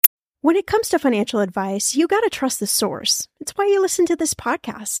When it comes to financial advice, you gotta trust the source. It's why you listen to this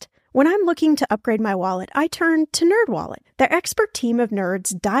podcast. When I'm looking to upgrade my wallet, I turn to NerdWallet. Their expert team of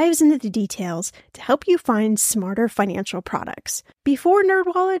nerds dives into the details to help you find smarter financial products. Before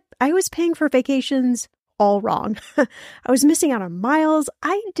NerdWallet, I was paying for vacations all wrong. I was missing out on miles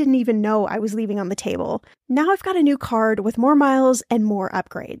I didn't even know I was leaving on the table. Now I've got a new card with more miles and more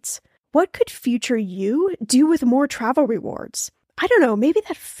upgrades. What could future you do with more travel rewards? I don't know, maybe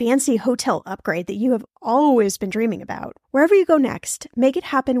that fancy hotel upgrade that you have always been dreaming about. Wherever you go next, make it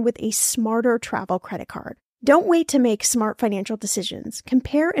happen with a smarter travel credit card. Don't wait to make smart financial decisions.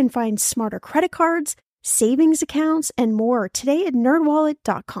 Compare and find smarter credit cards, savings accounts, and more today at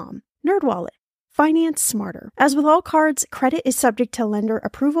nerdwallet.com. NerdWallet. Finance smarter. As with all cards, credit is subject to lender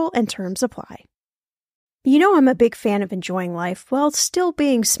approval and terms apply. You know I'm a big fan of enjoying life while still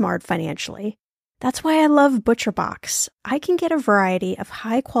being smart financially. That's why I love ButcherBox. I can get a variety of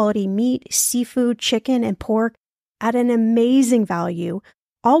high-quality meat, seafood, chicken, and pork at an amazing value,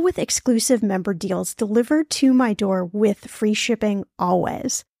 all with exclusive member deals delivered to my door with free shipping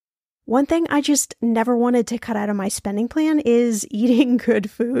always. One thing I just never wanted to cut out of my spending plan is eating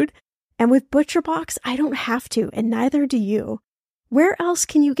good food. And with ButcherBox, I don't have to, and neither do you. Where else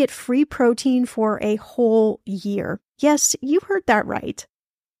can you get free protein for a whole year? Yes, you heard that right.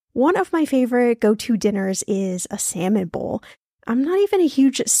 One of my favorite go-to dinners is a salmon bowl. I'm not even a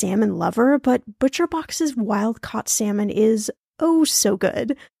huge salmon lover, but ButcherBox's wild-caught salmon is oh so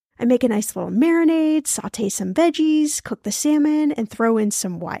good. I make a nice little marinade, saute some veggies, cook the salmon, and throw in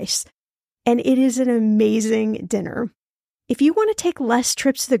some rice. And it is an amazing dinner. If you want to take less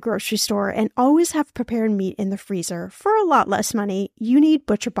trips to the grocery store and always have prepared meat in the freezer for a lot less money, you need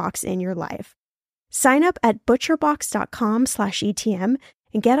ButcherBox in your life. Sign up at butcherbox.com/ETM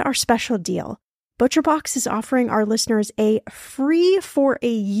and get our special deal. ButcherBox is offering our listeners a free for a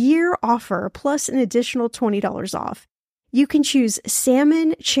year offer plus an additional $20 off. You can choose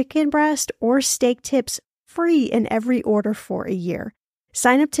salmon, chicken breast, or steak tips free in every order for a year.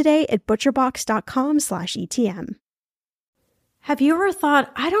 Sign up today at butcherbox.com/ETM. Have you ever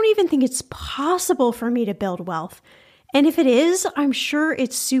thought, I don't even think it's possible for me to build wealth? And if it is, I'm sure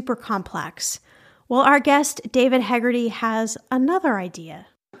it's super complex. Well, our guest, David Hegarty, has another idea.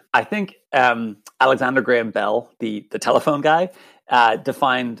 I think Alexander Graham Bell, the telephone guy,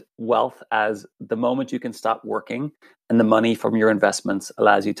 defined wealth as the moment you can stop working and the money from your investments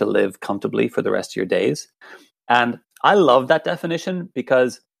allows you to live comfortably for the rest of your days. And I love that definition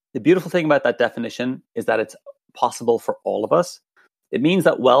because the beautiful thing about that definition is that it's possible for all of us. It means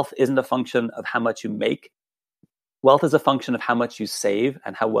that wealth isn't a function of how much you make. Wealth is a function of how much you save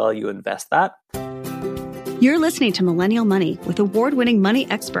and how well you invest that. You're listening to Millennial Money with award-winning money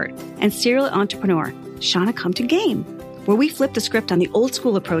expert and serial entrepreneur, Shannah Come to Game, where we flip the script on the old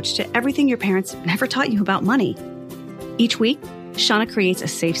school approach to everything your parents never taught you about money. Each week, Shannah creates a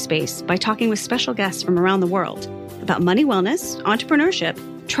safe space by talking with special guests from around the world about money wellness, entrepreneurship,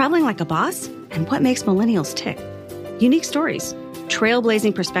 traveling like a boss, and what makes millennials tick. Unique stories,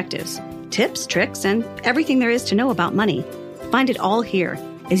 trailblazing perspectives, tips, tricks, and everything there is to know about money. Find it all here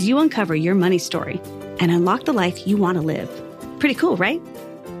as you uncover your money story and unlock the life you want to live. Pretty cool, right?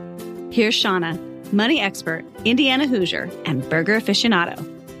 Here's Shannah, money expert, Indiana Hoosier, and burger aficionado.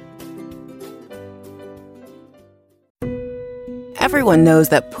 Everyone knows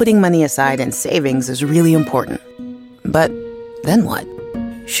that putting money aside in savings is really important. But then what?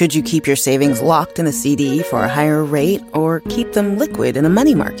 Should you keep your savings locked in a CD for a higher rate or keep them liquid in a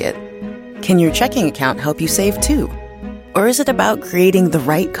money market? Can your checking account help you save too? Or is it about creating the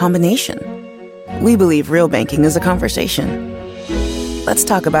right combination? We believe real banking is a conversation. Let's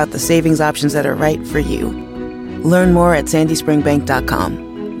talk about the savings options that are right for you. Learn more at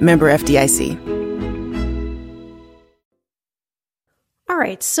sandyspringbank.com. Member FDIC. All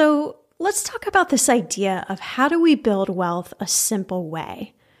right, so let's talk about this idea of how do we build wealth a simple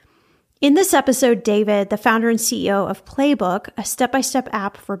way. In this episode, David, the founder and CEO of Playbook, a step-by-step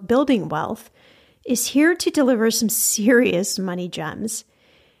app for building wealth, is here to deliver some serious money gems.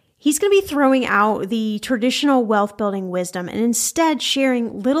 He's going to be throwing out the traditional wealth-building wisdom and instead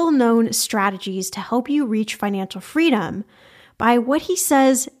sharing little-known strategies to help you reach financial freedom by what he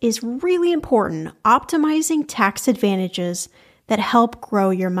says is really important, optimizing tax advantages that help grow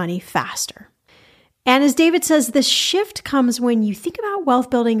your money faster. And as David says, this shift comes when you think about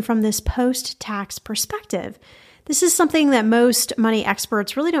wealth building from this post-tax perspective. This is something that most money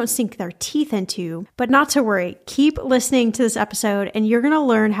experts really don't sink their teeth into, but not to worry. Keep listening to this episode and you're going to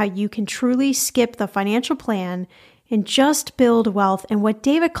learn how you can truly skip the financial plan and just build wealth in what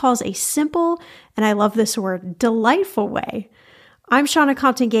David calls a simple, and I love this word, delightful way. I'm Shauna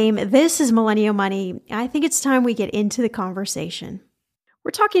Compton Game. This is Millennial Money. I think it's time we get into the conversation.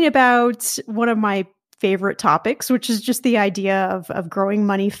 We're talking about one of my favorite topics, which is just the idea of growing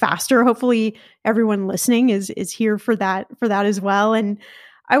money faster. Hopefully everyone listening is here for that as well. And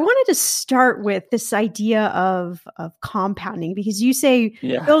I wanted to start with this idea of compounding, because you say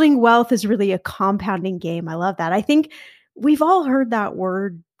building wealth is really a compounding game. I love that. I think we've all heard that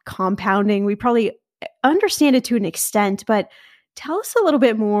word compounding. We probably understand it to an extent, but tell us a little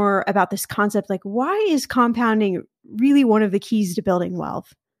bit more about this concept. Like, why is compounding really one of the keys to building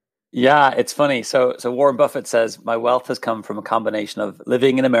wealth? Yeah, it's funny. So Warren Buffett says, my wealth has come from a combination of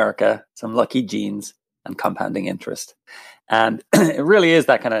living in America, some lucky genes, and compounding interest. And it really is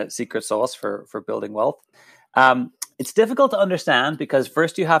that kind of secret sauce for building wealth. It's difficult to understand because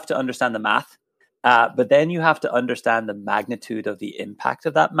first you have to understand the math, but then you have to understand the magnitude of the impact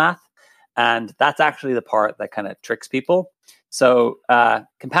of that math. And that's actually the part that kind of tricks people. So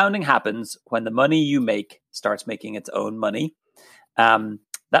compounding happens when the money you make starts making its own money.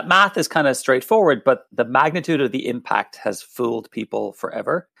 That math is kind of straightforward, but the magnitude of the impact has fooled people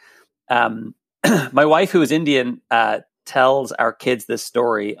forever. My wife, who is Indian, tells our kids this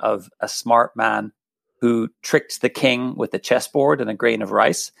story of a smart man who tricked the king with a chessboard and a grain of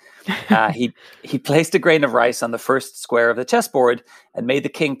rice. He placed a grain of rice on the first square of the chessboard and made the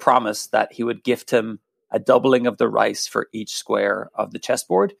king promise that he would gift him a doubling of the rice for each square of the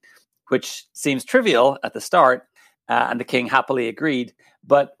chessboard, which seems trivial at the start, and the king happily agreed.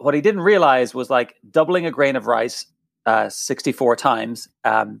 But what he didn't realize was like doubling a grain of rice 64 times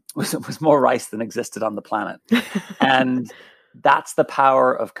was more rice than existed on the planet. And that's the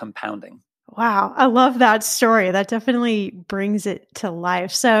power of compounding. Wow. I love that story. That definitely brings it to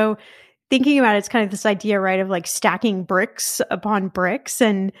life. So thinking about it, it's kind of this idea, right, of like stacking bricks upon bricks.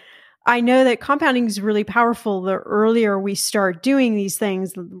 And I know that compounding is really powerful. The earlier we start doing these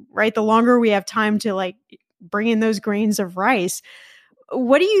things, right, the longer we have time to like bring in those grains of rice.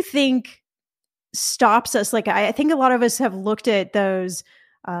 What do you think stops us? Like, I think a lot of us have looked at those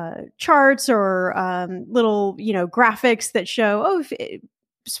charts or little, graphics that show,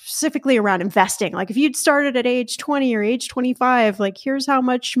 specifically around investing. Like if you'd started at age 20 or age 25, like here's how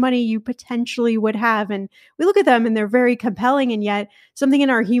much money you potentially would have. And we look at them and they're very compelling. And yet something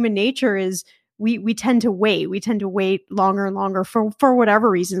in our human nature is we tend to wait. We tend to wait longer and longer for whatever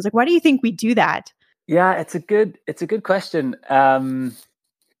reasons. Like, why do you think we do that? Yeah, it's a good question. I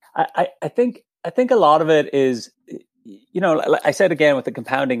think a lot of it is, like I said again with the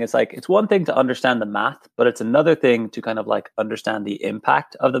compounding, it's like it's one thing to understand the math, but it's another thing to kind of like understand the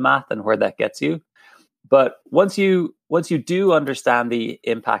impact of the math and where that gets you. But once you do understand the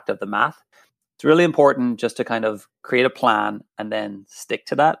impact of the math, it's really important just to kind of create a plan and then stick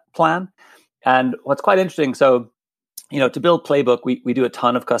to that plan. And what's quite interesting, so to build Playbook, we do a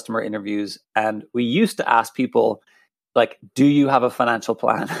ton of customer interviews, and we used to ask people, like, do you have a financial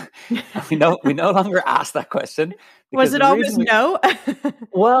plan? we no longer ask that question. Was it always no?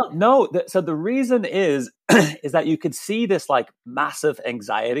 Well, no. So the reason is that you could see this like massive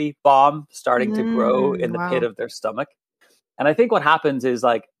anxiety bomb starting to grow in the pit of their stomach. And I think what happens is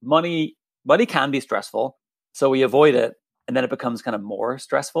like money can be stressful. So we avoid it, and then it becomes kind of more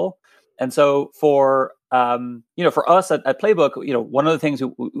stressful. And so for us at Playbook, one of the things we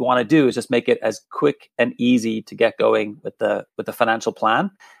want to do is just make it as quick and easy to get going with the financial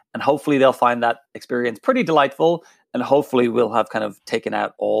plan. And hopefully they'll find that experience pretty delightful. And hopefully we'll have kind of taken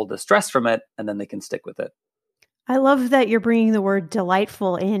out all the stress from it, and then they can stick with it. I love that you're bringing the word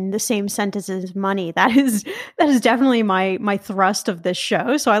delightful in the same sentence as money. That is definitely my thrust of this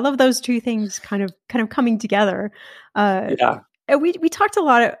show. So I love those two things kind of coming together. Yeah. We talked a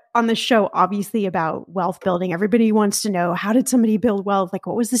lot on the show, obviously, about wealth building. Everybody wants to know, how did somebody build wealth? Like,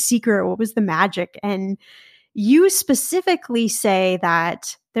 what was the secret? What was the magic? And you specifically say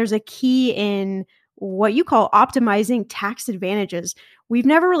that there's a key in what you call optimizing tax advantages. We've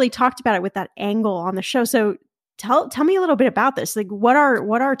never really talked about it with that angle on the show. So tell me a little bit about this. Like, what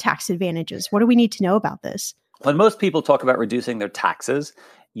are tax advantages? What do we need to know about this? When most people talk about reducing their taxes,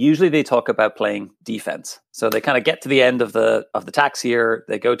 usually they talk about playing defense. So they kind of get to the end of the tax year,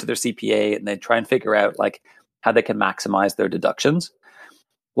 they go to their CPA, and they try and figure out like how they can maximize their deductions.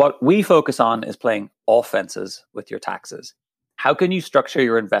 What we focus on is playing offenses with your taxes. How can you structure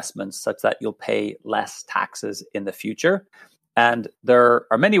your investments such that you'll pay less taxes in the future? And there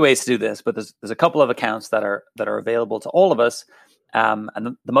are many ways to do this, but there's a couple of accounts that are available to all of us.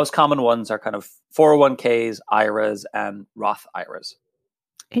 And the most common ones are kind of 401ks, IRAs, and Roth IRAs.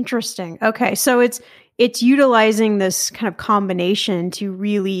 Interesting. Okay. So it's utilizing this kind of combination to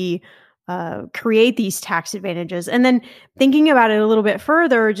really create these tax advantages. And then thinking about it a little bit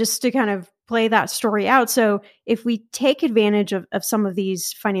further, just to kind of play that story out. So if we take advantage of some of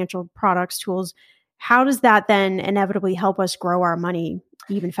these financial products, tools, how does that then inevitably help us grow our money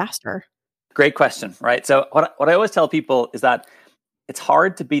even faster? Great question, right? So what I always tell people is that it's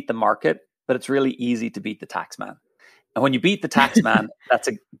hard to beat the market, but it's really easy to beat the tax man. And when you beat the tax man, that's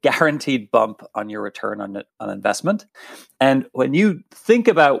a guaranteed bump on your return on investment. And when you think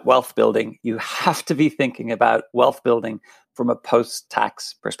about wealth building, you have to be thinking about wealth building from a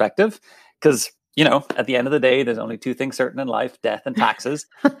post-tax perspective. Because, at the end of the day, there's only two things certain in life, death and taxes.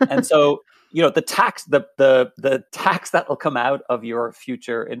 And so, the tax, the tax that will come out of your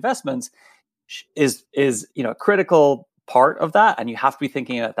future investments is a critical part of that. And you have to be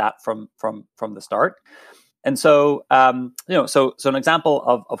thinking about that from the start. And so, so an example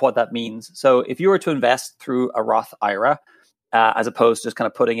of what that means. So if you were to invest through a Roth IRA, as opposed to just kind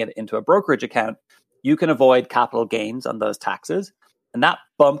of putting it into a brokerage account, you can avoid capital gains on those taxes. And that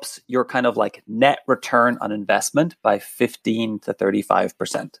bumps your kind of like net return on investment by 15 to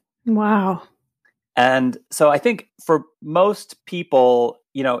 35%. Wow. And so I think for most people,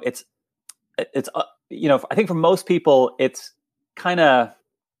 I think for most people, it's kind of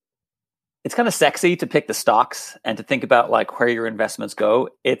sexy to pick the stocks and to think about like where your investments go.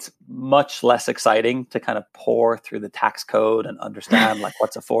 It's much less exciting to kind of pour through the tax code and understand like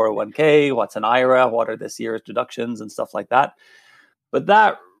what's a 401k, what's an IRA, what are this year's deductions and stuff like that. But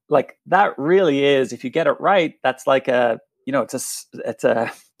that really is, if you get it right, that's like it's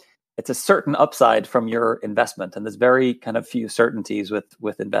a certain upside from your investment. And there's very kind of few certainties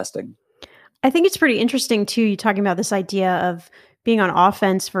with investing. I think it's pretty interesting too, you talking about this idea of being on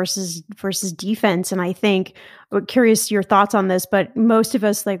offense versus defense. And I think, I'm curious your thoughts on this, but most of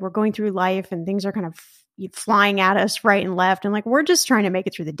us, like, we're going through life and things are kind of flying at us right and left. And like, we're just trying to make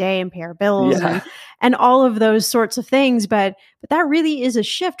it through the day and pay our bills and all of those sorts of things. But that really is a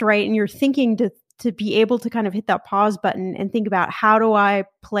shift, right? And you're thinking to be able to kind of hit that pause button and think about, how do I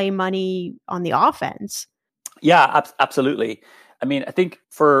play money on the offense? Yeah, absolutely. I mean, I think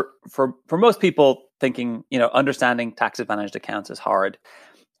for most people, thinking, understanding tax advantaged accounts is hard.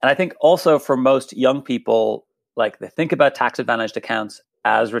 And I think also for most young people, like, they think about tax advantaged accounts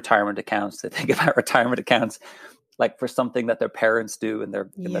as retirement accounts. They think about retirement accounts like for something that their parents do in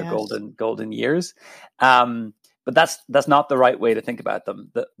their golden years. But that's not the right way to think about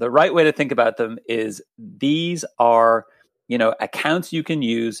them. The right way to think about them is these are, accounts you can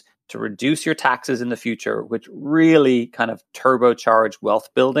use to reduce your taxes in the future, which really kind of turbocharge wealth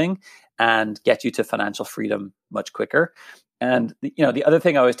building and get you to financial freedom much quicker. And the other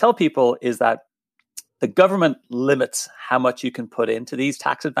thing I always tell people is that the government limits how much you can put into these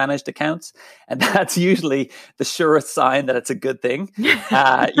tax advantaged accounts. And that's usually the surest sign that it's a good thing. They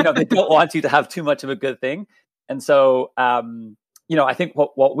don't want you to have too much of a good thing. And so, I think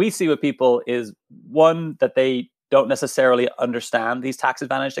what we see with people is, one, that they don't necessarily understand these tax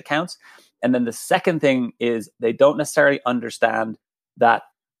advantaged accounts. And then the second thing is they don't necessarily understand that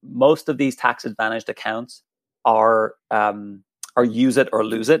most of these tax advantaged accounts are use it or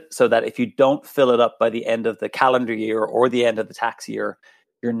lose it, so that if you don't fill it up by the end of the calendar year or the end of the tax year,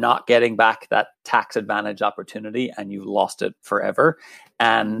 you're not getting back that tax advantage opportunity and you've lost it forever.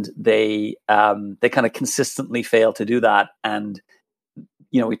 And they kind of consistently fail to do that. And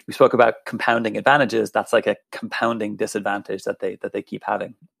we spoke about compounding advantages. That's like a compounding disadvantage that they keep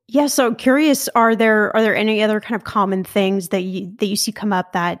having. Yeah. So curious, are there any other kind of common things that you see come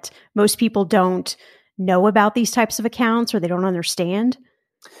up that most people don't know about these types of accounts, or they don't understand?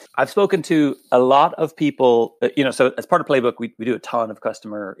 I've spoken to a lot of people, so as part of Playbook, we do a ton of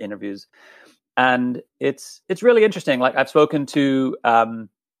customer interviews, and it's really interesting. Like, I've spoken to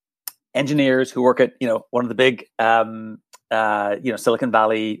engineers who work at, one of the big, Silicon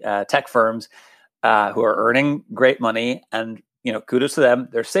Valley tech firms who are earning great money, and, kudos to them.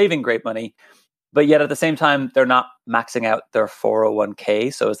 They're saving great money, but yet at the same time, they're not maxing out their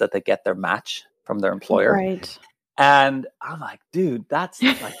 401k so as that they get their match from their employer. Right. And I'm like, dude, that's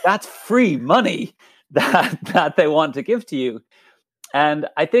free money that they want to give to you. And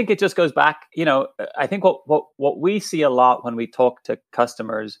I think it just goes back, I think what we see a lot when we talk to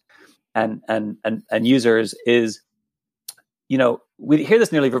customers and users is, we hear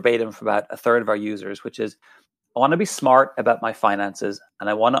this nearly verbatim from about a third of our users, which is, I want to be smart about my finances and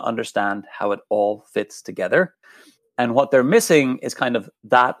I want to understand how it all fits together. And what they're missing is kind of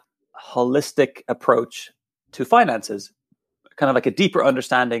that holistic approach to finances, kind of like a deeper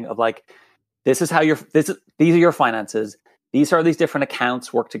understanding of like, these are your finances. These are these different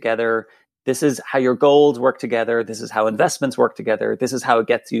accounts work together. this is how your goals work together. This is how investments work together. This is how it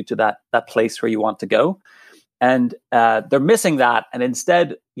gets you to that place where you want to go. And they're missing that. And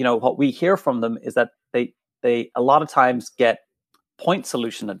instead, what we hear from them is that they a lot of times get point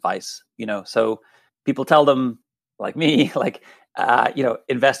solution advice. So people tell them, like me,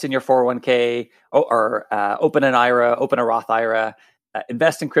 invest in your 401k or open an IRA, open a Roth IRA,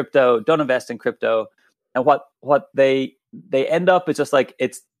 invest in crypto, don't invest in crypto. And what they end up is just like,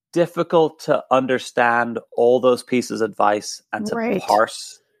 it's difficult to understand all those pieces of advice and to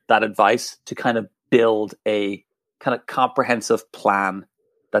parse that advice to kind of build a kind of comprehensive plan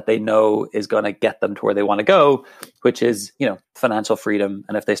that they know is going to get them to where they want to go, which is, financial freedom.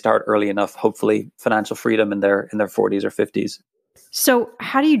 And if they start early enough, hopefully financial freedom in their 40s or 50s. So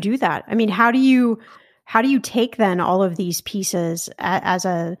how do you do that? I mean, how do you take then all of these pieces as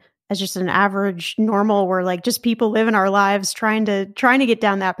just an average normal, where like just people living our lives trying to get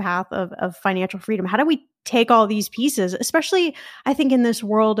down that path of financial freedom? How do we take all these pieces, especially I think in this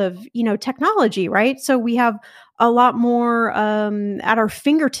world of, technology, right? So we have a lot more at our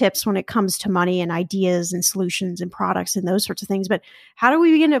fingertips when it comes to money and ideas and solutions and products and those sorts of things. But how do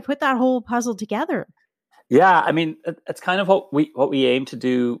we begin to put that whole puzzle together? Yeah, I mean, it's kind of what we aim to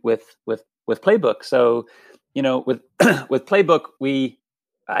do with Playbook. So, with Playbook,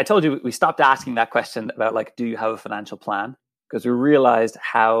 I told you we stopped asking that question about like, do you have a financial plan? Because we realized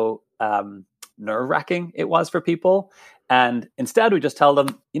how nerve-wracking it was for people, and instead we just tell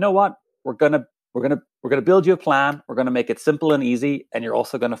them, you know what, we're gonna build you a plan. We're gonna make it simple and easy, and you're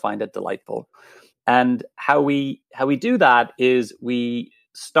also gonna find it delightful. And how we do that is we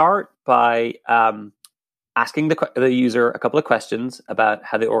start by asking the user a couple of questions about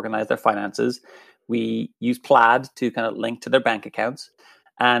how they organize their finances. We use Plaid to kind of link to their bank accounts,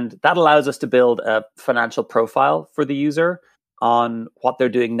 and that allows us to build a financial profile for the user on what they're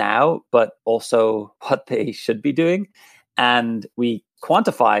doing now, but also what they should be doing. And we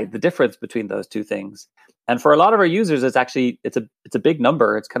quantify the difference between those two things. And for a lot of our users, it's a big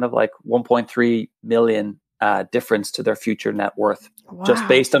number. It's kind of like 1.3 million difference to their future net worth, just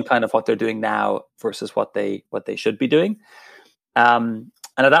based on kind of what they're doing now versus what they should be doing. And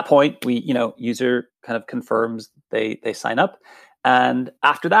at that point, user kind of confirms they sign up. And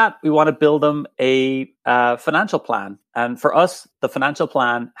after that, we want to build them a financial plan. And for us, the financial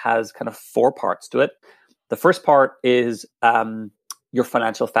plan has kind of 4 parts to it. The first part is your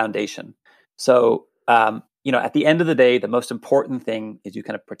financial foundation. So, at the end of the day, the most important thing is you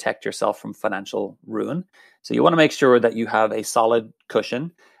kind of protect yourself from financial ruin. So you want to make sure that you have a solid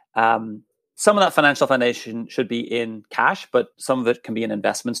cushion. Some of that financial foundation should be in cash, but some of it can be in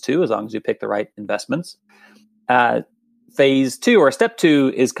investments too, as long as you pick the right investments. Phase 2 or step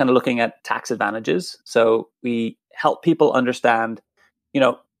 2 is kind of looking at tax advantages. So we help people understand,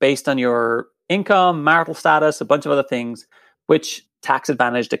 based on your income, marital status, a bunch of other things, which tax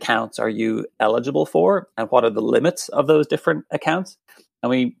advantaged accounts are you eligible for and what are the limits of those different accounts. And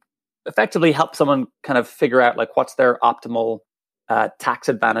we effectively help someone kind of figure out like what's their optimal tax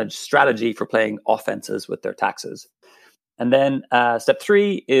advantage strategy for playing offenses with their taxes. And then step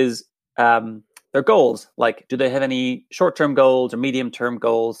 3 is their goals. Like, do they have any short-term goals or medium-term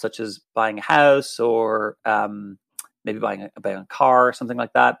goals, such as buying a house or maybe buying a car or something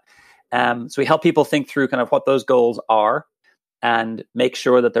like that? So we help people think through kind of what those goals are and make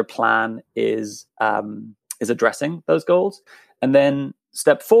sure that their plan is addressing those goals. And then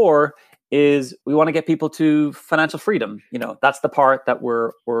step 4 is we want to get people to financial freedom. That's the part that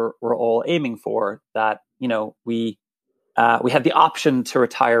we're all aiming for. That we have the option to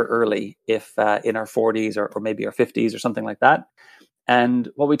retire early if in our 40s or maybe our 50s or something like that. And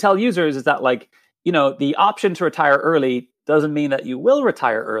what we tell users is that the option to retire early doesn't mean that you will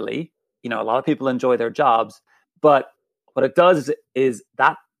retire early. A lot of people enjoy their jobs, but what it does is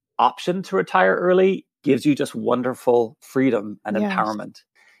that option to retire early gives you just wonderful freedom and empowerment.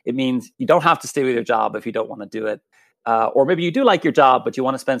 It means you don't have to stay with your job if you don't want to do it. Or maybe you do like your job, but you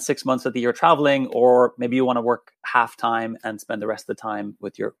want to spend 6 months of the year traveling, or maybe you want to work half time and spend the rest of the time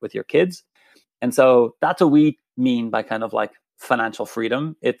with your kids. And so that's what we mean by kind of like financial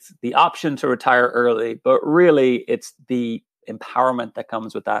freedom. It's the option to retire early, but really it's the empowerment that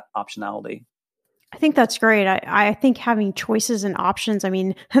comes with that optionality. I think that's great. I think having choices and options, I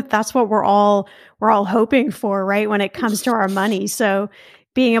mean, that's what we're all hoping for, right? When it comes to our money. So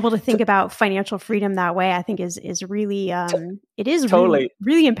being able to think about financial freedom that way, I think is really, it is totally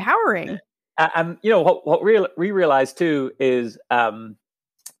really empowering. And what we realize too is,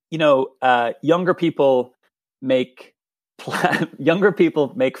 younger people make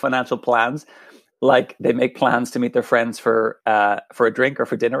financial plans like they make plans to meet their friends for a drink or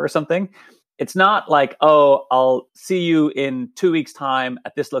for dinner or something. It's not like, oh, I'll see you in 2 weeks' time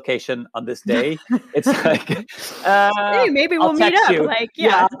at this location on this day. It's like, hey, maybe we'll meet up. You. Like,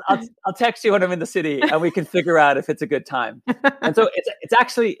 I'll text you when I'm in the city, and we can figure out if it's a good time. And so it's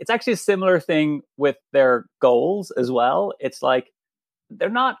actually a similar thing with their goals as well. It's like they're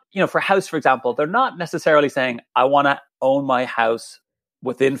not, for a house, for example, they're not necessarily saying, I want to own my house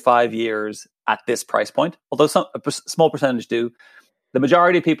within 5 years at this price point. Although a small percentage do. The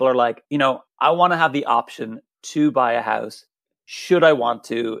majority of people are like, I want to have the option to buy a house should I want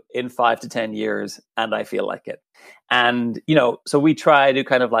to in 5 to 10 years and I feel like it. And, so we try to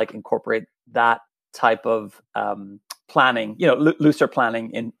kind of like incorporate that type of planning, looser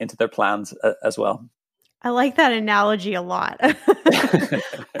planning into their plans as well. I like that analogy a lot. I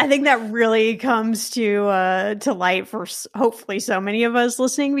think that really comes to light for hopefully so many of us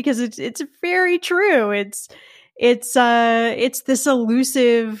listening, because it's very true. It's this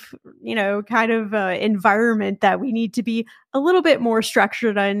elusive, kind of environment that we need to be a little bit more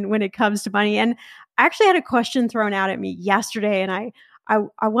structured on when it comes to money. And I actually had a question thrown out at me yesterday, and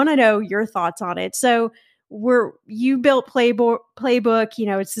I want to know your thoughts on it. So you built Playbook,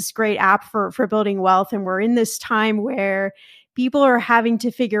 it's this great app for building wealth. And we're in this time where people are having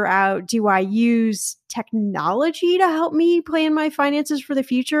to figure out, do I use technology to help me plan my finances for the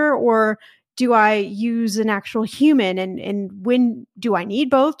future, or do I use an actual human? And when do I need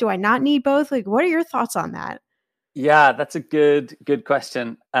both? Do I not need both? Like, what are your thoughts on that? Yeah, that's a good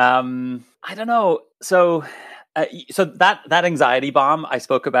question. I don't know. So that anxiety bomb I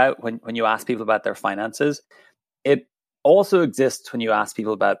spoke about when you ask people about their finances, it also exists when you ask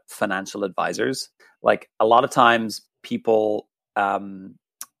people about financial advisors. Like a lot of times people, when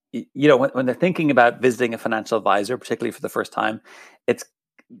they're thinking about visiting a financial advisor, particularly for the first time,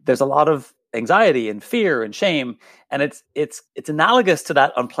 there's a lot of anxiety and fear and shame, and it's analogous to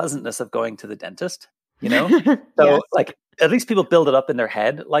that unpleasantness of going to the dentist. So yes. Like at least people build it up in their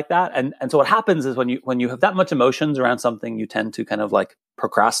head like that, and so what happens is when you have that much emotions around something, you tend to kind of like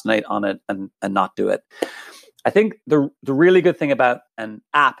procrastinate on it and not do it. I think the really good thing about an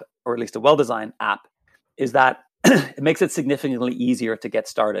app, or at least a well-designed app, is that it makes it significantly easier to get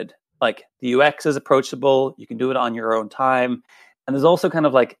started. Like the UX is approachable, you can do it on your own time. And there's also kind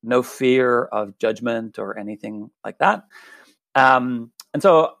of like no fear of judgment or anything like that. And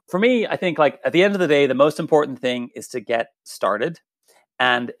so for me, I think like at the end of the day, the most important thing is to get started.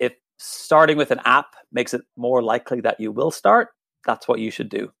 And if starting with an app makes it more likely that you will start, that's what you should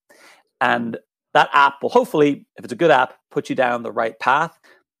do. And that app will hopefully, if it's a good app, put you down the right path.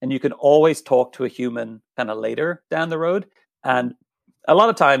 And you can always talk to a human kind of later down the road. And a lot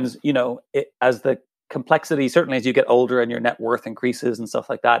of times, as the complexity, certainly as you get older and your net worth increases and stuff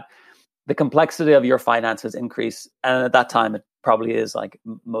like that, the complexity of your finances increase. And at that time, it probably is like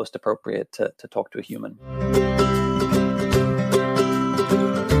most appropriate to talk to a human.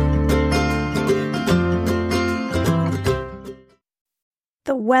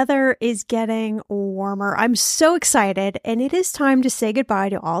 The weather is getting warmer. I'm so excited, and it is time to say goodbye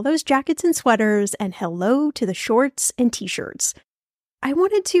to all those jackets and sweaters and hello to the shorts and t-shirts. I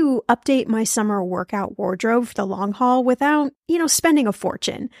wanted to update my summer workout wardrobe for the long haul without, spending a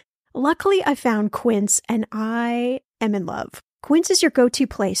fortune. Luckily, I found Quince, and I am in love. Quince is your go-to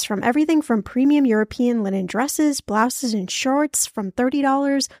place, from everything from premium European linen dresses, blouses, and shorts from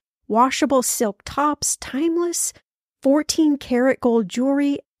 $30, washable silk tops, timeless 14-karat gold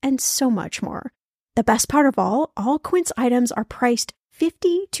jewelry, and so much more. The best part of all Quince items are priced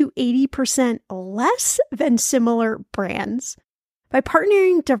 50 to 80% less than similar brands. By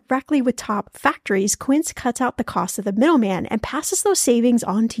partnering directly with top factories, Quince cuts out the cost of the middleman and passes those savings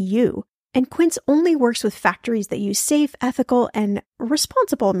on to you. And Quince only works with factories that use safe, ethical, and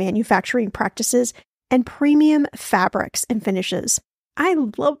responsible manufacturing practices and premium fabrics and finishes. I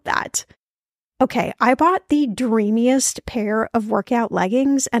love that. Okay, I bought the dreamiest pair of workout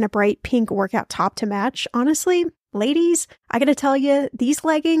leggings and a bright pink workout top to match. Honestly, ladies, I gotta tell you, these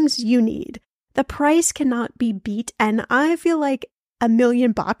leggings you need. The price cannot be beat, and I feel like $1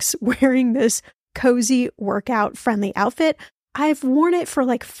 million wearing this cozy workout friendly outfit. I've worn it for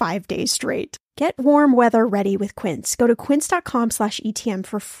like 5 days straight. Get warm weather ready with Quince. Go to quince.com/ETM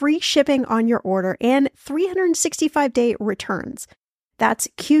for free shipping on your order and 365-day returns. That's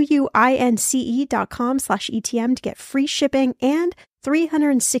QUINCE.com/ETM to get free shipping and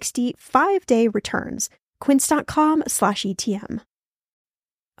 365-day returns. Quince.com/ETM.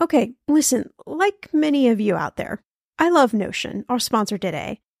 Okay, listen, like many of you out there, I love Notion, our sponsor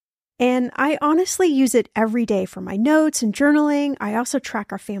today. And I honestly use it every day for my notes and journaling. I also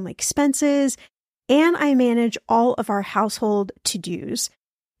track our family expenses. and I manage all of our household to-dos.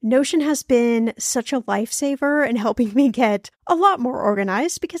 Notion has been such a lifesaver in helping me get a lot more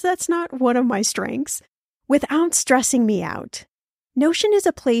organized because that's not one of my strengths, without stressing me out. Notion is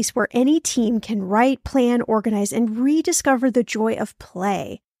a place where any team can write, plan, organize, and rediscover the joy of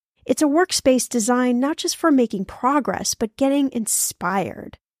play. It's a workspace designed not just for making progress, but getting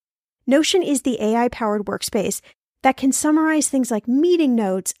inspired. Notion is the AI-powered workspace that can summarize things like meeting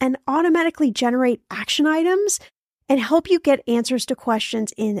notes and automatically generate action items and help you get answers to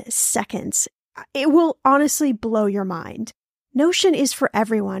questions in seconds. It will honestly blow your mind. Notion is for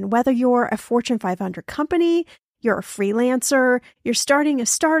everyone, whether you're a Fortune 500 company, you're a freelancer, you're starting a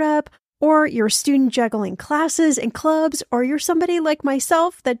startup, or you're a student juggling classes and clubs, or you're somebody like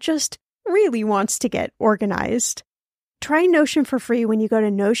myself that just really wants to get organized. Try Notion for free when you go to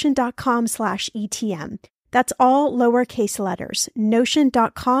notion.com/ETM. That's all lowercase letters,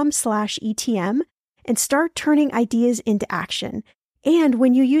 notion.com/ETM, and start turning ideas into action. And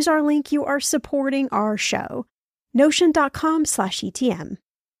when you use our link, you are supporting our show. Notion.com/ETM.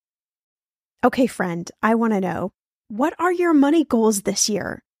 Okay, friend, I want to know, what are your money goals this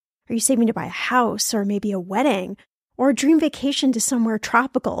year? Are you saving to buy a house or maybe a wedding or a dream vacation to somewhere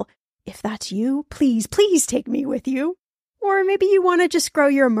tropical? If that's you, please take me with you. Or maybe you want to just grow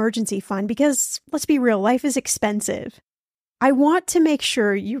your emergency fund because, let's be real, life is expensive. I want to make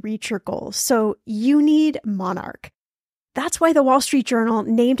sure you reach your goals, so you need Monarch. That's why the Wall Street Journal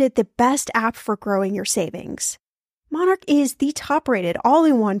named it the best app for growing your savings. Monarch is the top-rated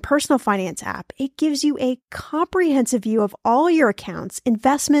all-in-one personal finance app. It gives you a comprehensive view of all your accounts,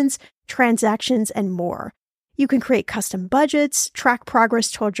 investments, transactions, and more. You can create custom budgets, track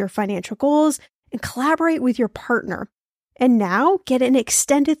progress towards your financial goals, and collaborate with your partner. And now, get an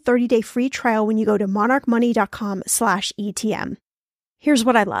extended 30-day free trial when you go to monarchmoney.com/ETM. Here's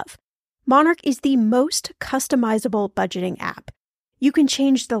what I love. Monarch is the most customizable budgeting app. You can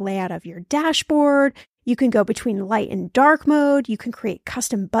change the layout of your dashboard. You can go between light and dark mode. You can create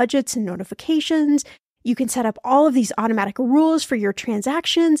custom budgets and notifications. You can set up all of these automatic rules for your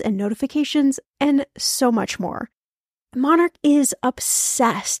transactions and notifications, and so much more. Monarch is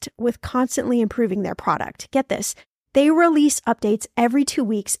obsessed with constantly improving their product. Get this. They release updates every 2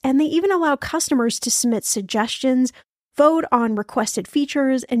 weeks, and they even allow customers to submit suggestions, vote on requested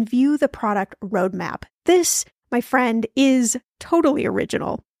features, and view the product roadmap. This, my friend, is totally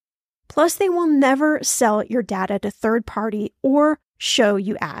original. Plus, they will never sell your data to third party or show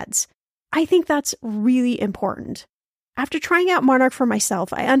you ads. I think that's really important. After trying out Monarch for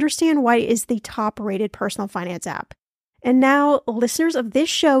myself, I understand why it is the top-rated personal finance app. And now, listeners of this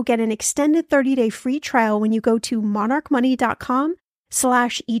show get an extended 30-day free trial when you go to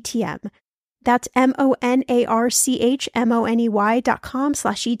monarchmoney.com/ETM. That's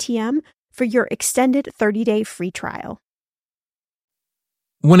monarchmoney.com/ETM for your extended 30-day free trial.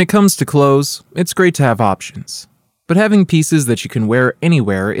 When it comes to clothes, it's great to have options. But having pieces that you can wear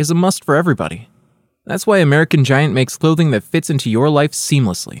anywhere is a must for everybody. That's why American Giant makes clothing that fits into your life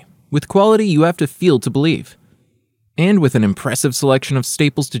seamlessly, with quality you have to feel to believe. And with an impressive selection of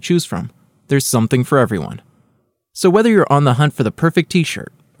staples to choose from, there's something for everyone. So whether you're on the hunt for the perfect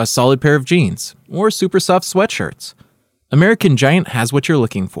t-shirt, a solid pair of jeans, or super soft sweatshirts, American Giant has what you're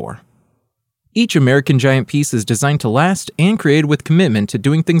looking for. Each American Giant piece is designed to last and created with commitment to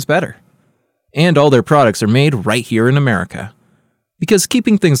doing things better. And all their products are made right here in America. Because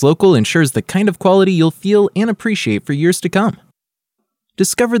keeping things local ensures the kind of quality you'll feel and appreciate for years to come.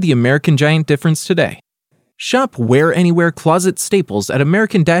 Discover the American Giant difference today. Shop Wear Anywhere closet staples at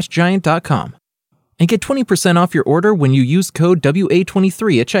american-giant.com and get 20% off your order when you use code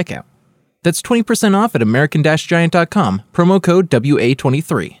WA23 at checkout. That's 20% off at american-giant.com, promo code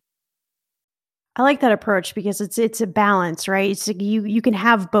WA23. I like that approach because it's a balance, right? It's like you can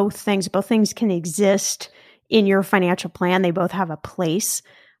have both things. Both things can exist in your financial plan. They both have a place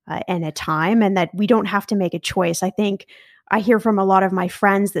and a time, and that we don't have to make a choice. I think I hear from a lot of my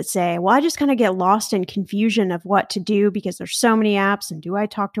friends that say, well, I just kind of get lost in confusion of what to do because there's so many apps, and do I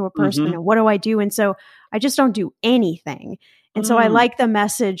talk to a person and what do I do? And so I just don't do anything. And so I like the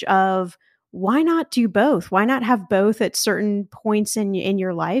message of, why not do both? Why not have both at certain points in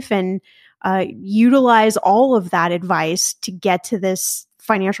your life and utilize all of that advice to get to this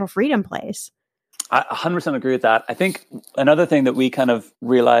financial freedom place? I 100% agree with that. I think another thing that we kind of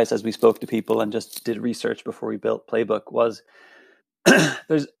realized as we spoke to people and just did research before we built Playbook was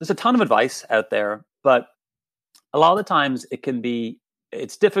there's a ton of advice out there, but a lot of the times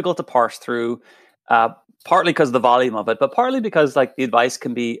it's difficult to parse through, partly because of the volume of it, but partly because like the advice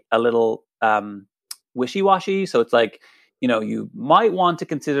can be a little wishy-washy. So it's like, you might want to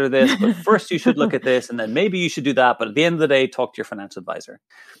consider this, but first you should look at this, and then maybe you should do that. But at the end of the day, talk to your financial advisor.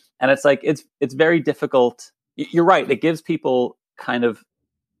 And it's like, it's very difficult. You're right. It gives people kind of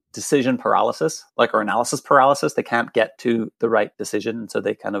decision paralysis, or analysis paralysis. They can't get to the right decision. And so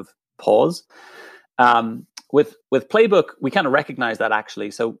they kind of pause. With Playbook, we kind of recognize that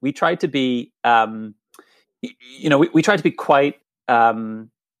actually. So we try to be, we try to be quite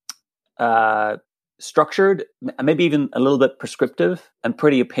structured, maybe even a little bit prescriptive, and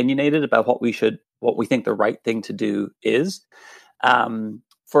pretty opinionated about what we think the right thing to do is.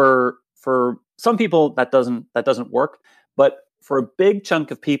 For some people that doesn't work, but for a big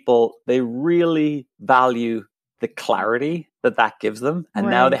chunk of people, they really value the clarity that gives them, and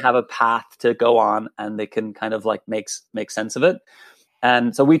now they have a path to go on, and they can kind of like make sense of it.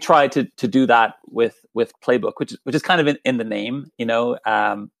 And so we try to do that with Playbook, which is kind of in the name.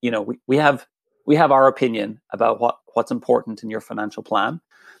 We have our opinion about what's important in your financial plan,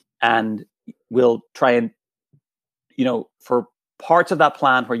 and we'll try and, for parts of that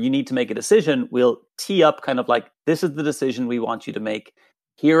plan where you need to make a decision, we'll tee up kind of like, this is the decision we want you to make.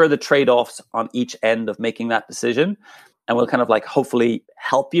 Here are the trade-offs on each end of making that decision. And we'll kind of like hopefully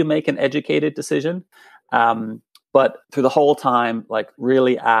help you make an educated decision. But through the whole time, like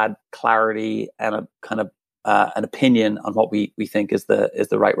really add clarity and a kind of an opinion on what we think is the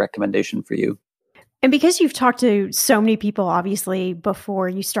right recommendation for you. And because you've talked to so many people, obviously, before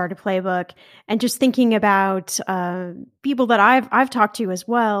you started Playbook, and just thinking about people that I've talked to as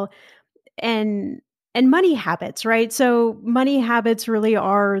well, and money habits, right? So money habits really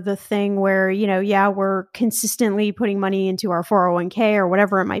are the thing where, we're consistently putting money into our 401k or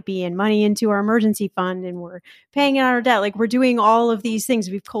whatever it might be, and money into our emergency fund, and we're paying out our debt. Like, we're doing all of these things.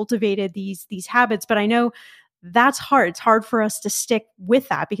 We've cultivated these habits, but I know that's hard. It's hard for us to stick with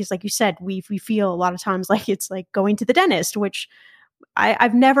that because, like you said, we feel a lot of times like it's like going to the dentist, which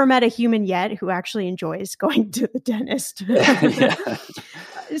I've never met a human yet who actually enjoys going to the dentist.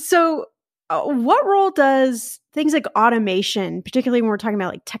 So what role does things like automation, particularly when we're talking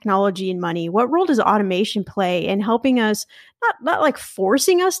about like technology and money, what role does automation play in helping us, not like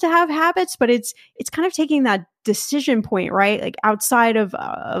forcing us to have habits, but it's kind of taking that decision point, right? Like outside of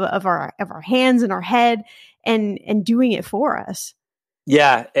our hands and our head, and doing it for us.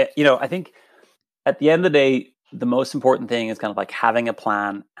 Yeah. I think at the end of the day, the most important thing is kind of like having a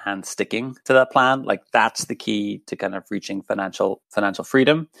plan and sticking to that plan. Like that's the key to kind of reaching financial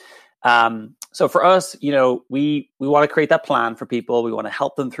freedom. So for us, we want to create that plan for people. We want to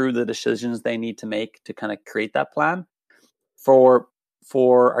help them through the decisions they need to make to kind of create that plan. For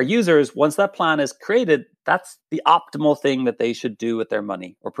our users, once that plan is created, that's the optimal thing that they should do with their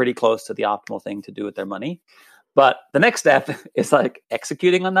money, or pretty close to the optimal thing to do with their money. But the next step is like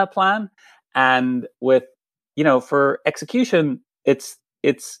executing on that plan. And with, for execution, it's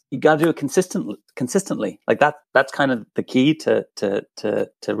you got to do it consistently. Like that's kind of the key to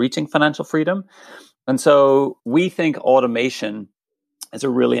reaching financial freedom. And so we think automation is a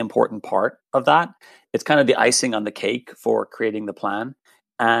really important part of that. It's kind of the icing on the cake for creating the plan.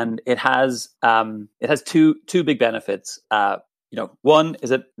 And it has two big benefits. One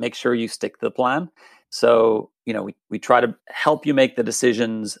is it makes sure you stick to the plan. So, we try to help you make the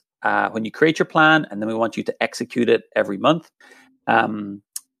decisions when you create your plan, and then we want you to execute it every month.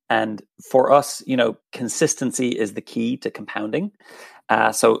 And for us, consistency is the key to compounding.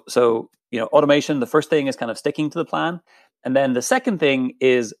 So automation, the first thing is kind of sticking to the plan. And then the second thing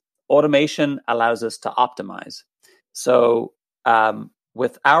is automation allows us to optimize. So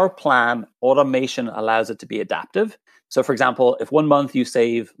with our plan, automation allows it to be adaptive. So for example, if one month you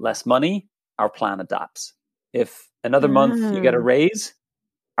save less money, our plan adapts. If another month you get a raise,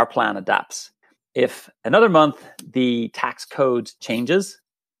 our plan adapts. If another month the tax code changes,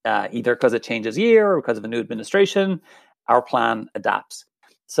 either because it changes year or because of a new administration, our plan adapts.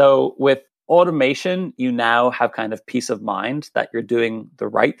 So with automation, you now have kind of peace of mind that you're doing the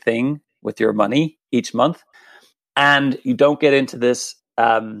right thing with your money each month. And you don't get into this,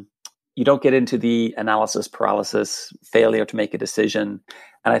 you don't get into the analysis paralysis, failure to make a decision.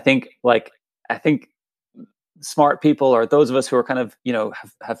 And I think smart people, or those of us who are kind of,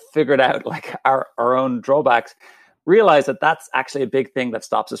 have figured out like our own drawbacks, realize that that's actually a big thing that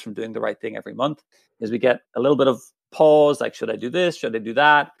stops us from doing the right thing every month, is we get a little bit of pause, like, should I do this? Should I do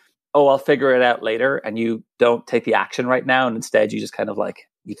that? Oh, I'll figure it out later. And you don't take the action right now. And instead you just kind of like,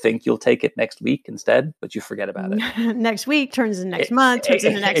 you think you'll take it next week instead, but you forget about it. Next week turns into next month, turns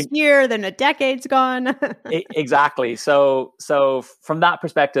into next year, then a decade's gone. Exactly. So from that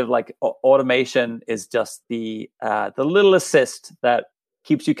perspective, like automation is just the little assist that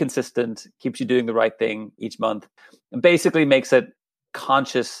keeps you consistent, keeps you doing the right thing each month, and basically makes it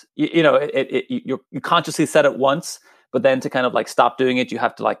conscious. You consciously set it once, but then to kind of like stop doing it, you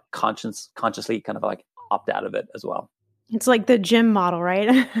have to like consciously kind of like opt out of it as well. It's like the gym model,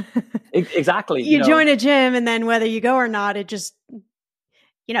 right? Exactly. You join a gym, and then whether you go or not, it just,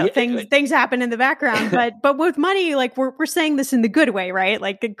 things happen in the background. But with money, like we're saying this in the good way, right?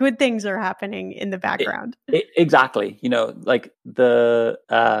 Like the good things are happening in the background. Exactly. Like there's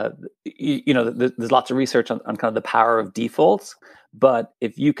lots of research on kind of the power of defaults. But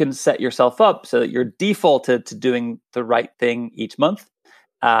if you can set yourself up so that you're defaulted to doing the right thing each month,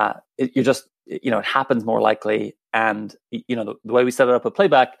 it happens more likely. And the way we set it up a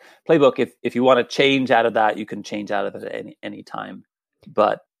playbook, if you want to change out of that, you can change out of it at any time.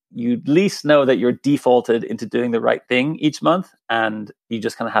 But you at least know that you're defaulted into doing the right thing each month, and you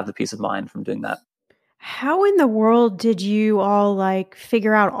just kind of have the peace of mind from doing that. How in the world did you all like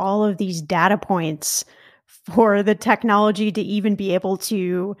figure out all of these data points for the technology to even be able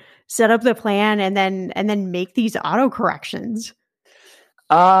to set up the plan and then make these auto corrections?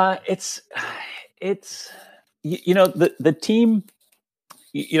 It's the team,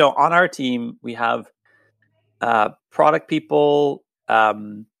 on our team, we have product people,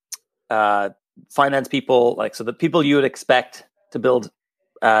 finance people, like, so the people you would expect to build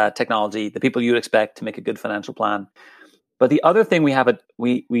technology, the people you would expect to make a good financial plan. But the other thing we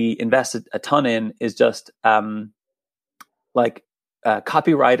invested a ton in is just copywriters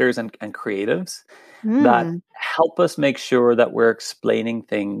and creatives that help us make sure that we're explaining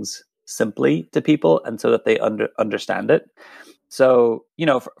things simply to people, and so that they understand it. So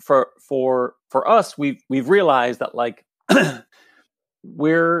for us, we've realized that like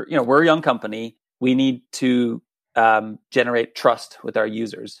we're a young company. We need to generate trust with our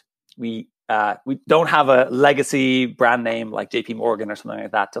users. We don't have a legacy brand name like JP Morgan or something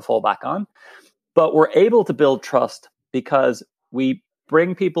like that to fall back on, but we're able to build trust because we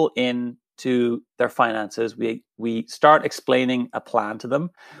bring people in to their finances. We start explaining a plan to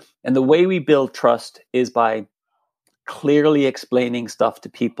them, and the way we build trust is by clearly explaining stuff to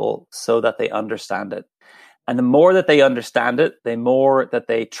people so that they understand it. And the more that they understand it, the more that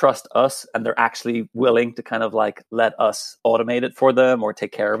they trust us, and they're actually willing to kind of like let us automate it for them or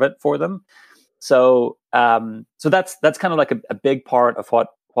take care of it for them. So that's kind of like a big part of what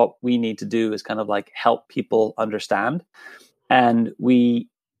we need to do, is kind of like help people understand. And we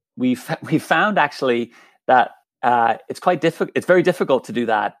found actually that it's quite difficult. It's very difficult to do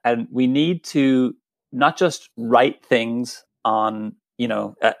that, and we need to not just write things on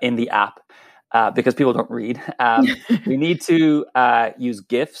in the app. Because people don't read. We need to use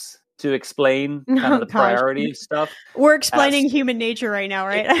GIFs to explain kind of the priority stuff. We're explaining human nature right now,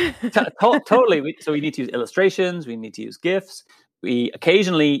 right? Totally. So we need to use illustrations. We need to use GIFs. We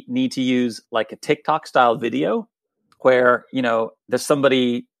occasionally need to use like a TikTok style video where, there's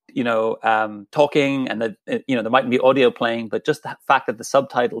somebody, talking, and that, there mightn't be audio playing, but just the fact that the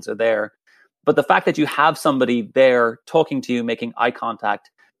subtitles are there. But the fact that you have somebody there talking to you, making eye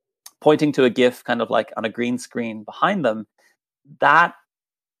contact, pointing to a GIF kind of like on a green screen behind them, that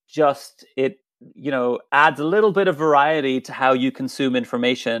just, adds a little bit of variety to how you consume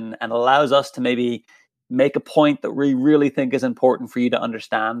information, and allows us to maybe make a point that we really think is important for you to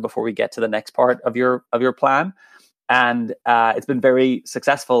understand before we get to the next part of your plan. And it's been very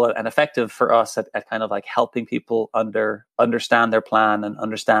successful and effective for us at kind of like helping people understand their plan and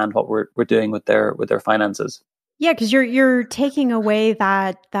understand what we're doing with their finances. Yeah, because you're taking away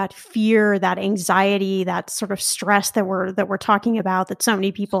that fear, that anxiety, that sort of stress that we're talking about, that so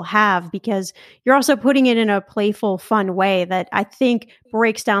many people have, because you're also putting it in a playful, fun way that I think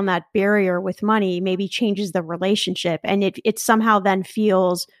breaks down that barrier with money, maybe changes the relationship, and it somehow then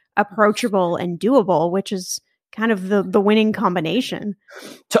feels approachable and doable, which is kind of the winning combination.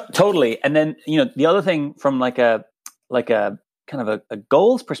 Totally. And then the other thing from like a kind of a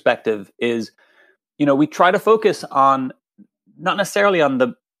goals perspective is, we try to focus on not necessarily on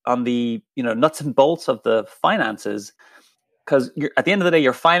the nuts and bolts of the finances, because at the end of the day,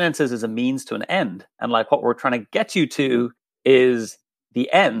 your finances is a means to an end, and like what we're trying to get you to is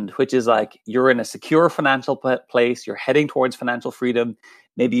the end, which is like you're in a secure financial place, you're heading towards financial freedom.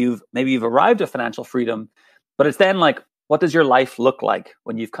 Maybe you've arrived at financial freedom, but it's then like, what does your life look like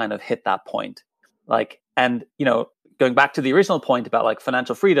when you've kind of hit that point? Like, and going back to the original point about like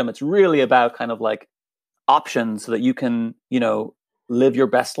financial freedom, it's really about kind of like options so that you can, live your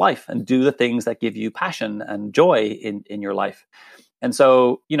best life and do the things that give you passion and joy in your life. And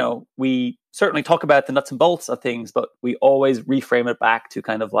so, we certainly talk about the nuts and bolts of things, but we always reframe it back to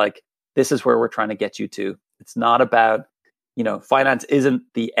kind of like, this is where we're trying to get you to. It's not about finance isn't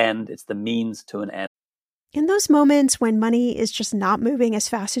the end, it's the means to an end. In those moments when money is just not moving as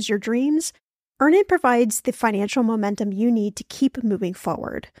fast as your dreams, Earnin provides the financial momentum you need to keep moving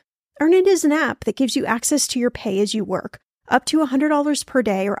forward. Earnin is an app that gives you access to your pay as you work, up to $100 per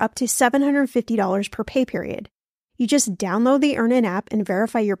day or up to $750 per pay period. You just download the Earnin app and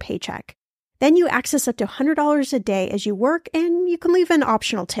verify your paycheck. Then you access up to $100 a day as you work, and you can leave an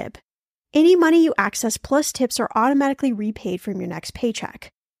optional tip. Any money you access plus tips are automatically repaid from your next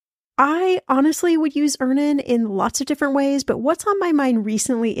paycheck. I honestly would use Earnin in lots of different ways, but what's on my mind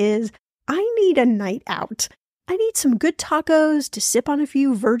recently is I need a night out. I need some good tacos to sip on a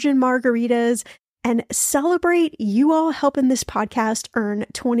few virgin margaritas and celebrate you all helping this podcast earn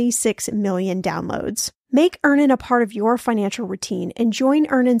 26 million downloads. Make Earnin a part of your financial routine and join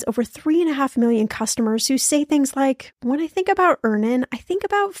Earnin's over 3.5 million customers who say things like, when I think about Earnin, I think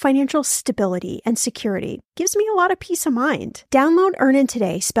about financial stability and security. Gives me a lot of peace of mind. Download Earnin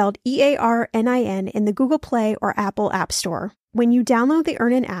today, spelled EARNIN, in the Google Play or Apple App Store. When you download the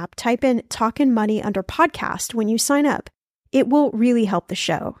Earnin app, type in Talkin' Money under podcast when you sign up. It will really help the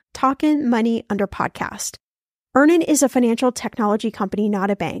show. Talkin' Money under podcast. Earnin is a financial technology company, not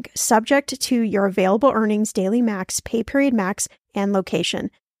a bank, subject to your available earnings, daily max, pay period max, and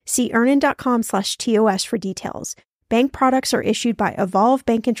location. See earnin.com/TOS for details. Bank products are issued by Evolve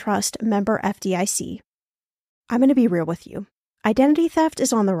Bank and Trust, member FDIC. I'm going to be real with you. Identity theft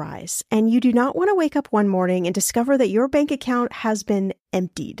is on the rise, and you do not want to wake up one morning and discover that your bank account has been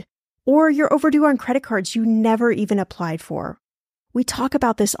emptied, or you're overdue on credit cards you never even applied for. We talk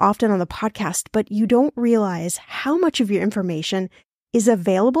about this often on the podcast, but you don't realize how much of your information is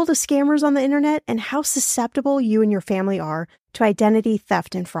available to scammers on the internet and how susceptible you and your family are to identity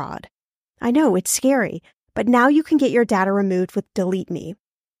theft and fraud. I know, it's scary, but now you can get your data removed with Delete Me.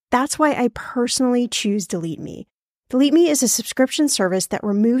 That's why I personally choose Delete Me. Delete Me is a subscription service that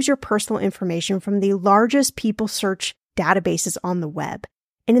removes your personal information from the largest people search databases on the web,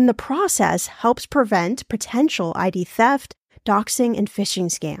 and in the process helps prevent potential ID theft, doxing, and phishing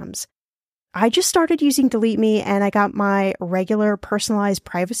scams. I just started using Delete Me and I got my regular personalized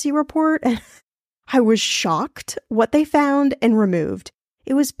privacy report and I was shocked what they found and removed.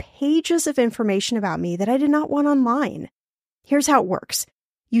 It was pages of information about me that I did not want online. Here's how it works.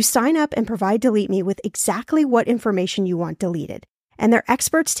 You sign up and provide Delete Me with exactly what information you want deleted, and their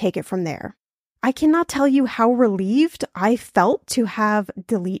experts take it from there. I cannot tell you how relieved I felt to have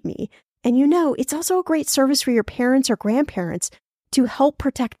Delete Me. And it's also a great service for your parents or grandparents to help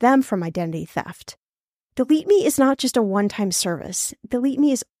protect them from identity theft. Delete Me is not just a one-time service. Delete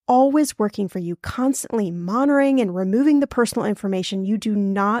Me is always working for you, constantly monitoring and removing the personal information you do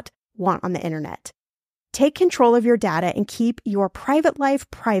not want on the internet. Take control of your data and keep your private life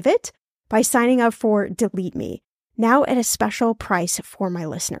private by signing up for Delete Me, now at a special price for my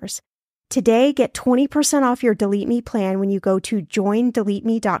listeners. Today, get 20% off your Delete Me plan when you go to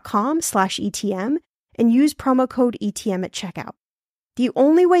joindeleteme.com/ETM and use promo code ETM at checkout. The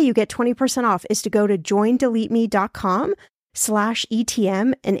only way you get 20% off is to go to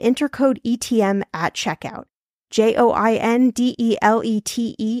joindeleteme.com/ETM and enter code ETM at checkout.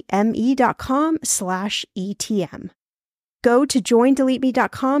 joindeleteme.com/ETM. Go to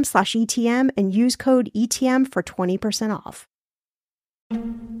joindeleteme.com/ETM and use code ETM for 20% off.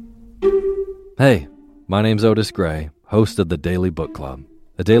 Hey, my name's Otis Gray, host of the Daily Book Club,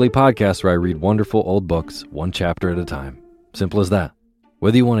 a daily podcast where I read wonderful old books, one chapter at a time. Simple as that.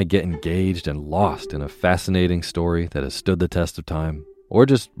 Whether you want to get engaged and lost in a fascinating story that has stood the test of time, or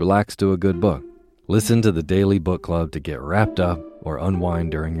just relax to a good book, listen to the Daily Book Club to get wrapped up or unwind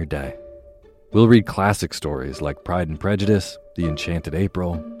during your day. We'll read classic stories like Pride and Prejudice, The Enchanted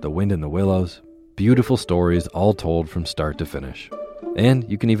April, The Wind in the Willows, beautiful stories all told from start to finish. And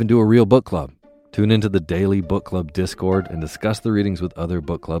you can even do a real book club. Tune into the Daily Book Club Discord and discuss the readings with other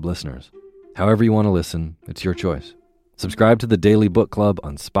book club listeners. However you want to listen, it's your choice. Subscribe to the Daily Book Club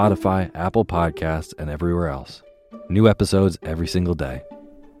on Spotify, Apple Podcasts, and everywhere else. New episodes every single day.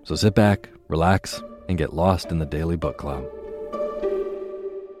 So sit back, relax, and get lost in the Daily Book Club.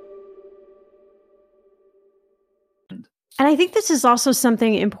 And I think this is also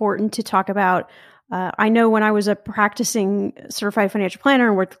something important to talk about. I know when I was a practicing certified financial planner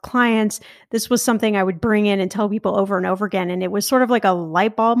and worked with clients, this was something I would bring in and tell people over and over again. And it was sort of like a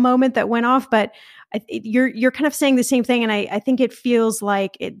light bulb moment that went off. But you're kind of saying the same thing. And I think it feels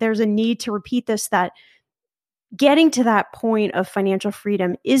like there's a need to repeat this, that getting to that point of financial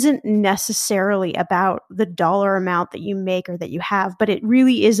freedom isn't necessarily about the dollar amount that you make or that you have, but it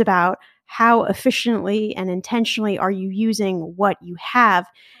really is about how efficiently and intentionally are you using what you have.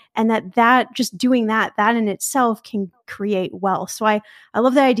 and that just doing that in itself can create wealth. So I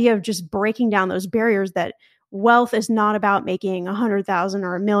love the idea of just breaking down those barriers, that wealth is not about making 100,000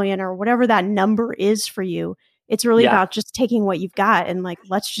 or 1,000,000 or whatever that number is for you. It's really about just taking what you've got and like,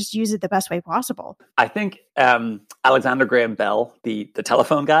 let's just use it the best way possible. I think Alexander Graham Bell, the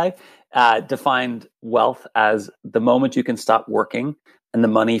telephone guy, defined wealth as the moment you can stop working and the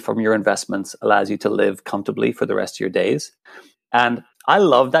money from your investments allows you to live comfortably for the rest of your days. And I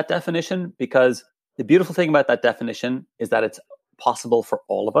love that definition, because the beautiful thing about that definition is that it's possible for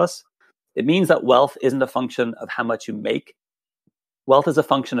all of us. It means that wealth isn't a function of how much you make. Wealth is a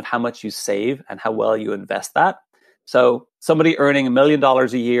function of how much you save and how well you invest that. So somebody earning $1 million a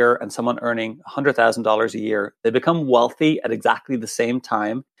year and someone earning $100,000 a year, they become wealthy at exactly the same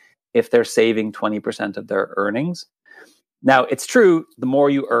time if they're saving 20% of their earnings. Now, it's true, the more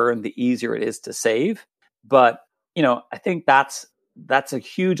you earn, the easier it is to save. But, I think that's a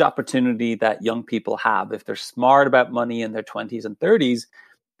huge opportunity that young people have. If they're smart about money in their 20s and 30s,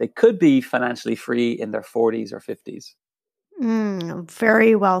 they could be financially free in their 40s or 50s.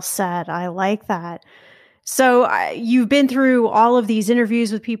 Very well said. I like that. So you've been through all of these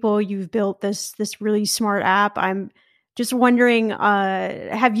interviews with people. You've built this really smart app. I'm just wondering,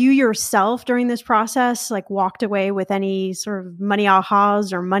 have you yourself during this process walked away with any sort of money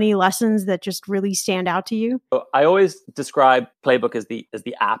ahas or money lessons that just really stand out to you? I always describe Playbook as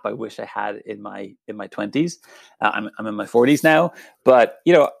the app I wish I had in my 20s. I'm in my 40s now, but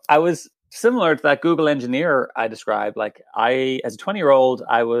I was similar to that Google engineer I described. As a 20-year-old,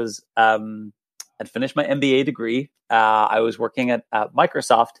 I was I'd finished my MBA degree. I was working at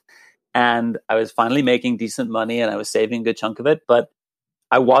Microsoft, and I was finally making decent money, and I was saving a good chunk of it. But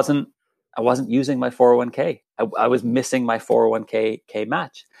I wasn't using my 401k. I was missing my 401k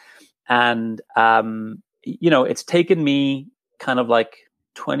match, and it's taken me kind of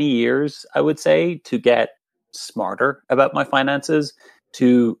 20 years, I would say, to get smarter about my finances,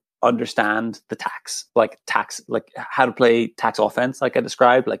 to understand the tax, how to play tax offense, like I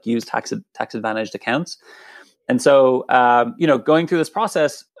described, use tax advantaged accounts. And so, going through this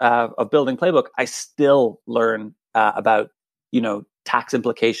process of building Playbook, I still learn about, tax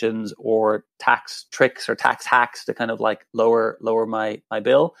implications or tax tricks or tax hacks to kind of lower my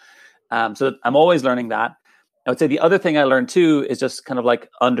bill. So I'm always learning that. I would say the other thing I learned too is just kind of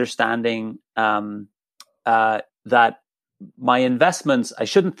understanding that my investments, I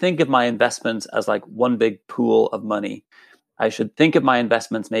shouldn't think of my investments as one big pool of money. I should think of my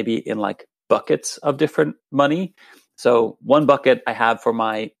investments maybe in buckets of different money. So one bucket I have for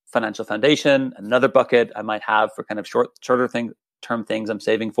my financial foundation, another bucket I might have for kind of shorter term things I'm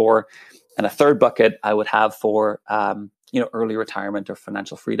saving for, and a third bucket I would have for early retirement or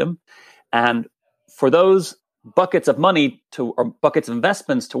financial freedom. And for those buckets of money or buckets of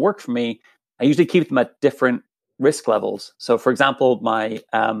investments to work for me, I usually keep them at different risk levels. So for example, my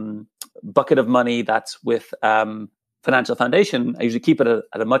bucket of money that's with financial foundation, I usually keep it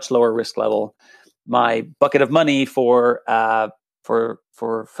at a much lower risk level. My bucket of money for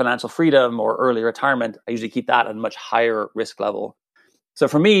financial freedom or early retirement, I usually keep that at a much higher risk level. So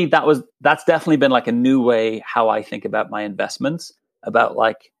for me, that's definitely been a new way how I think about my investments, about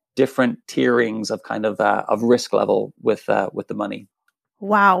different tierings of kind of risk level with the money.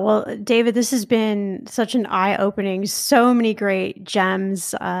 Wow. Well, David, this has been such an eye-opening, so many great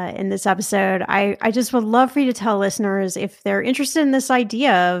gems in this episode. I just would love for you to tell listeners, if they're interested in this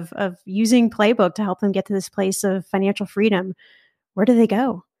idea of using Playbook to help them get to this place of financial freedom, where do they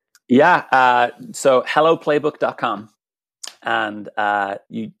go? Yeah. So helloplaybook.com. And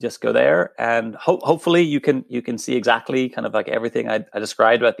you just go there, and hopefully you can see exactly kind of everything I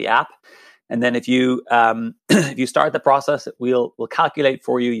described about the app. And then if you start the process, we'll calculate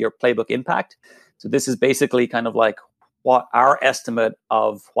for you your Playbook impact. So this is basically kind of what our estimate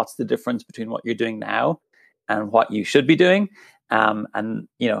of what's the difference between what you're doing now and what you should be doing. And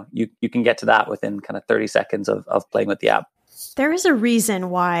you can get to that within kind of 30 seconds of playing with the app. There is a reason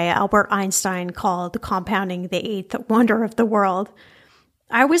why Albert Einstein called compounding the eighth wonder of the world.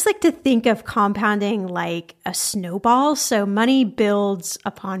 I always like to think of compounding like a snowball. So money builds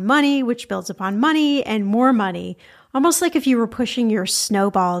upon money, which builds upon money and more money. Almost like if you were pushing your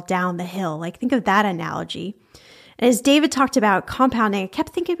snowball down the hill. Think of that analogy. And as David talked about compounding, I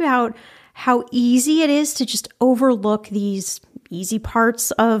kept thinking about how easy it is to just overlook these easy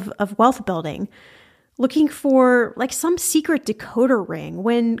parts of wealth building. Looking for some secret decoder ring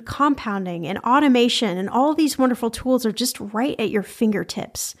when compounding and automation and all these wonderful tools are just right at your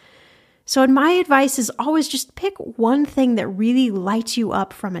fingertips. So my advice is always just pick one thing that really lights you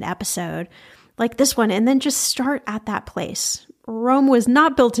up from an episode like this one, and then just start at that place. Rome was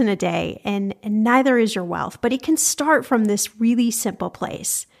not built in a day, and neither is your wealth, but it can start from this really simple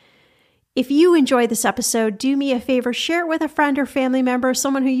place. If you enjoyed this episode, do me a favor, share it with a friend or family member,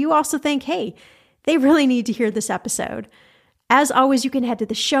 someone who you also think, hey, they really need to hear this episode. As always, you can head to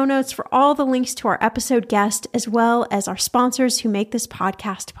the show notes for all the links to our episode guest, as well as our sponsors who make this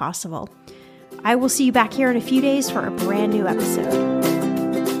podcast possible. I will see you back here in a few days for a brand new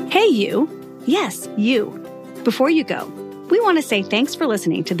episode. Hey, you. Yes, you. Before you go, we want to say thanks for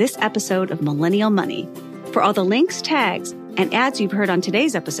listening to this episode of Millennial Money. For all the links, tags, and ads you've heard on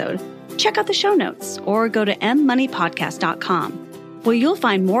today's episode, check out the show notes or go to mmoneypodcast.com, where you'll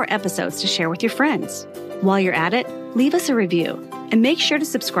find more episodes to share with your friends. While you're at it, leave us a review and make sure to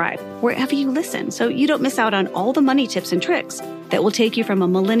subscribe wherever you listen so you don't miss out on all the money tips and tricks that will take you from a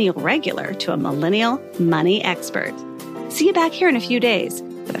millennial regular to a millennial money expert. See you back here in a few days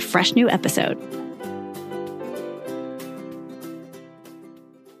with a fresh new episode.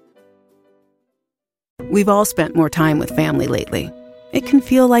 We've all spent more time with family lately. It can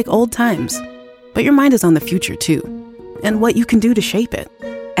feel like old times, but your mind is on the future too, and what you can do to shape it.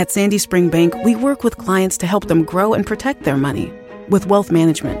 At Sandy Spring Bank, we work with clients to help them grow and protect their money with wealth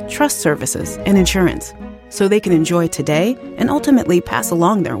management, trust services, and insurance, so they can enjoy today and ultimately pass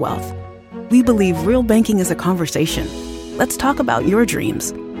along their wealth. We believe real banking is a conversation. Let's talk about your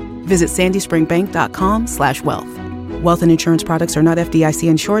dreams. Visit sandyspringbank.com/wealth. Wealth and insurance products are not FDIC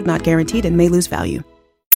insured, not guaranteed, and may lose value.